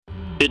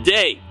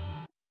Today,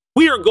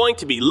 we are going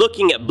to be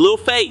looking at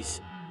Blueface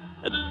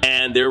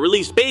and their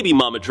released Baby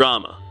Mama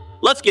drama.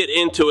 Let's get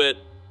into it.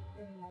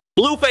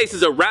 Blueface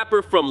is a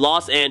rapper from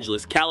Los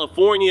Angeles,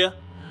 California,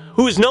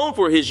 who is known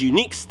for his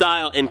unique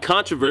style and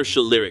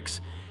controversial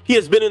lyrics. He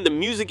has been in the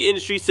music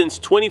industry since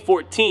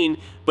 2014,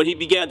 but he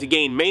began to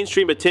gain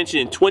mainstream attention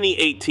in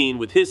 2018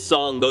 with his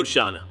song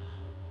Loshana.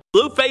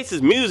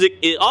 Blueface's music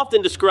is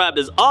often described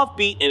as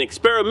offbeat and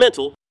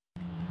experimental,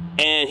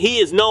 and he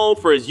is known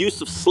for his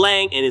use of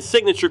slang and his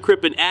signature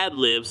crippin'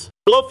 ad-libs.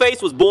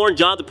 Blueface was born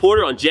Jonathan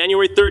Porter on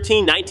January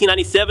 13,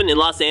 1997 in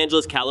Los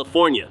Angeles,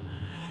 California.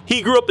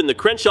 He grew up in the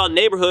Crenshaw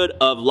neighborhood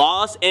of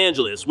Los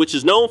Angeles, which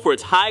is known for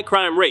its high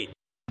crime rate.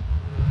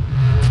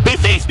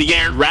 Blueface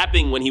began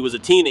rapping when he was a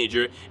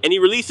teenager, and he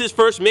released his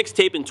first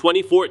mixtape in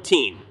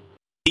 2014.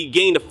 He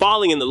gained a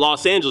following in the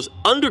Los Angeles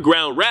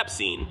underground rap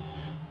scene,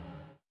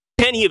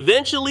 and he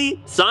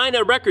eventually signed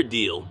a record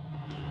deal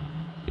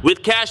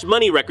with Cash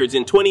Money Records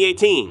in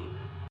 2018.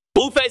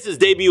 Blueface's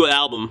debut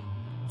album,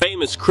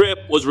 Famous Crip,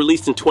 was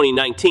released in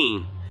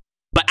 2019.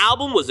 The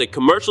album was a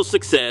commercial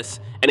success,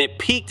 and it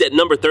peaked at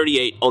number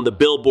 38 on the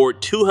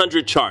Billboard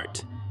 200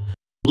 chart.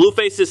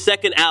 Blueface's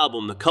second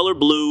album, The Color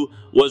Blue,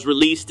 was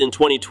released in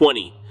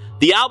 2020.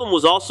 The album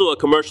was also a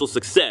commercial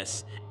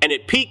success, and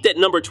it peaked at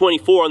number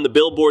 24 on the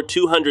Billboard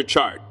 200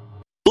 chart.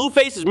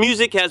 Blueface's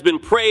music has been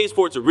praised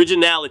for its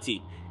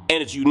originality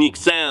and its unique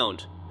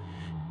sound.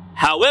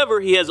 However,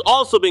 he has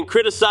also been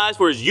criticized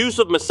for his use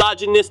of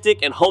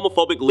misogynistic and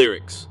homophobic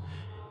lyrics.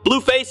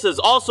 Blueface has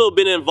also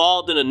been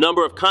involved in a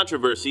number of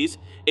controversies,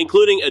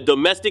 including a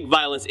domestic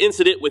violence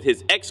incident with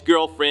his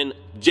ex-girlfriend,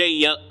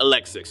 Jaya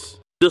Alexis.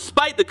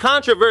 Despite the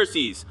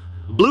controversies,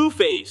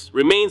 Blueface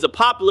remains a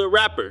popular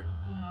rapper.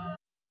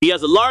 He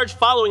has a large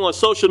following on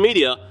social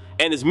media,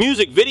 and his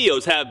music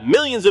videos have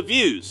millions of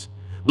views.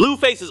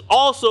 Blueface is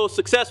also a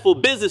successful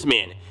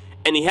businessman,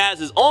 and he has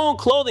his own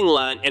clothing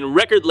line and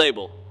record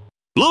label.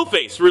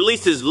 Blueface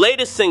released his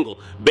latest single,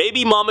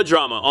 Baby Mama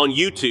Drama, on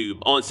YouTube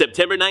on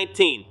September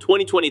 19,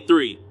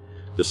 2023.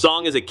 The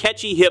song is a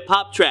catchy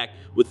hip-hop track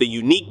with a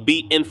unique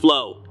beat and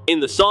flow. In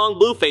the song,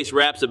 Blueface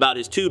raps about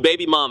his two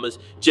baby mamas,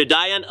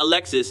 Jedian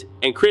Alexis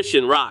and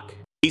Christian Rock.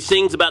 He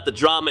sings about the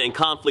drama and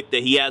conflict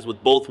that he has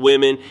with both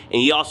women,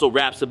 and he also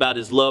raps about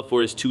his love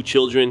for his two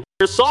children.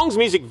 The song's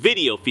music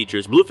video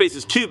features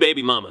Blueface's two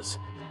baby mamas,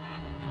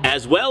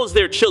 as well as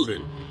their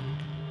children.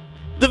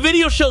 The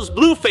video shows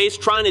Blueface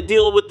trying to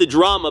deal with the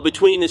drama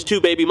between his two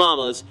baby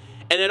mamas,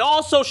 and it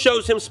also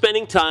shows him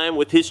spending time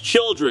with his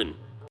children.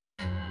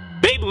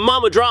 Baby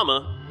Mama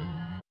Drama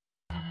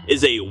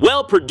is a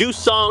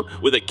well-produced song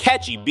with a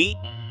catchy beat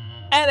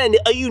and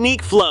a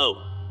unique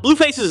flow.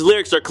 Blueface's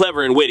lyrics are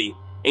clever and witty,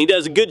 and he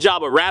does a good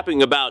job of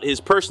rapping about his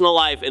personal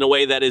life in a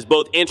way that is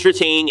both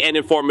entertaining and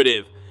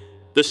informative.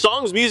 The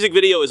song's music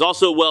video is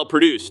also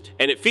well-produced,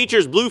 and it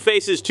features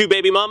Blueface's two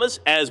baby mamas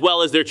as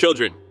well as their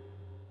children.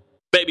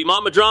 Baby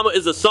Mama Drama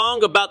is a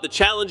song about the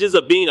challenges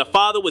of being a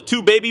father with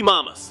two baby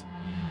mamas.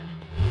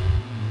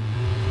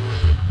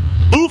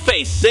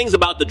 Blueface sings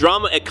about the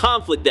drama and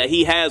conflict that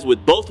he has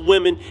with both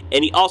women,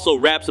 and he also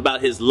raps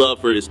about his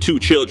love for his two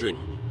children.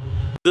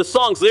 The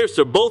song's lyrics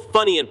are both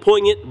funny and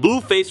poignant.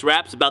 Blueface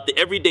raps about the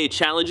everyday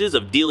challenges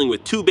of dealing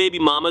with two baby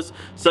mamas,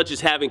 such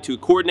as having to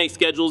coordinate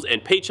schedules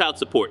and pay child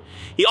support.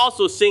 He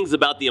also sings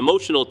about the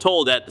emotional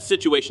toll that the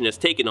situation has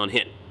taken on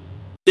him.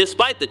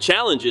 Despite the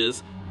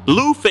challenges,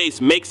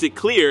 Blueface makes it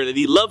clear that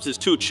he loves his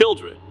two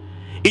children.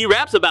 He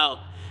raps about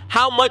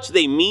how much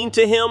they mean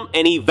to him,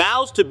 and he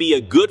vows to be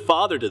a good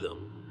father to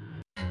them.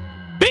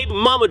 Baby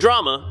Mama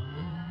Drama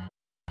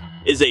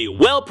is a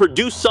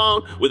well-produced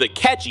song with a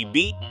catchy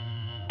beat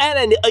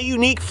and a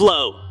unique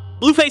flow.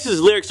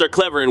 Blueface's lyrics are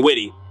clever and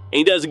witty, and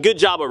he does a good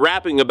job of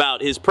rapping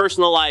about his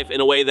personal life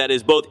in a way that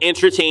is both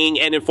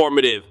entertaining and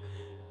informative.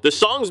 The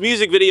song's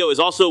music video is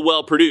also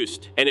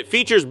well-produced, and it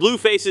features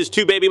Blueface's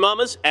two baby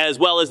mamas as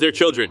well as their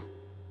children.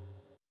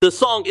 The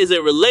song is a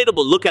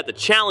relatable look at the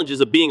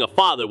challenges of being a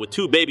father with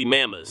two baby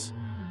mamas.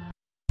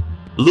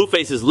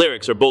 Blueface's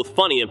lyrics are both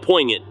funny and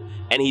poignant,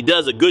 and he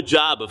does a good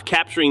job of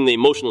capturing the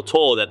emotional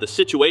toll that the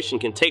situation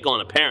can take on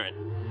a parent.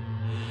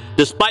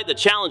 Despite the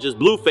challenges,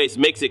 Blueface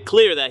makes it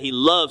clear that he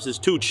loves his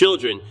two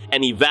children,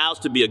 and he vows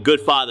to be a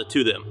good father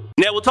to them.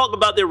 Now we'll talk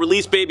about their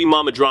release, Baby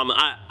Mama Drama.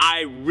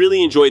 I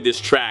really enjoyed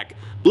this track.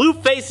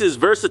 Blueface's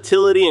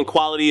versatility and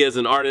quality as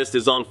an artist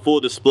is on full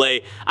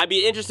display. I'd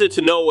be interested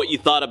to know what you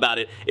thought about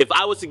it. If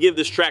I was to give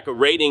this track a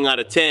rating out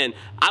of 10,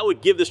 I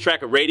would give this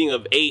track a rating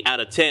of 8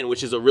 out of 10,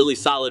 which is a really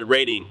solid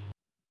rating.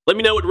 Let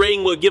me know what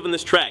rating we're giving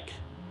this track.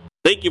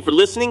 Thank you for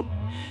listening,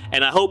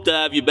 and I hope to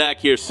have you back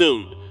here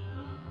soon.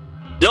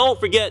 Don't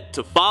forget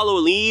to follow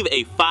and leave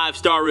a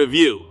 5-star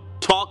review.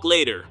 Talk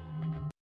later.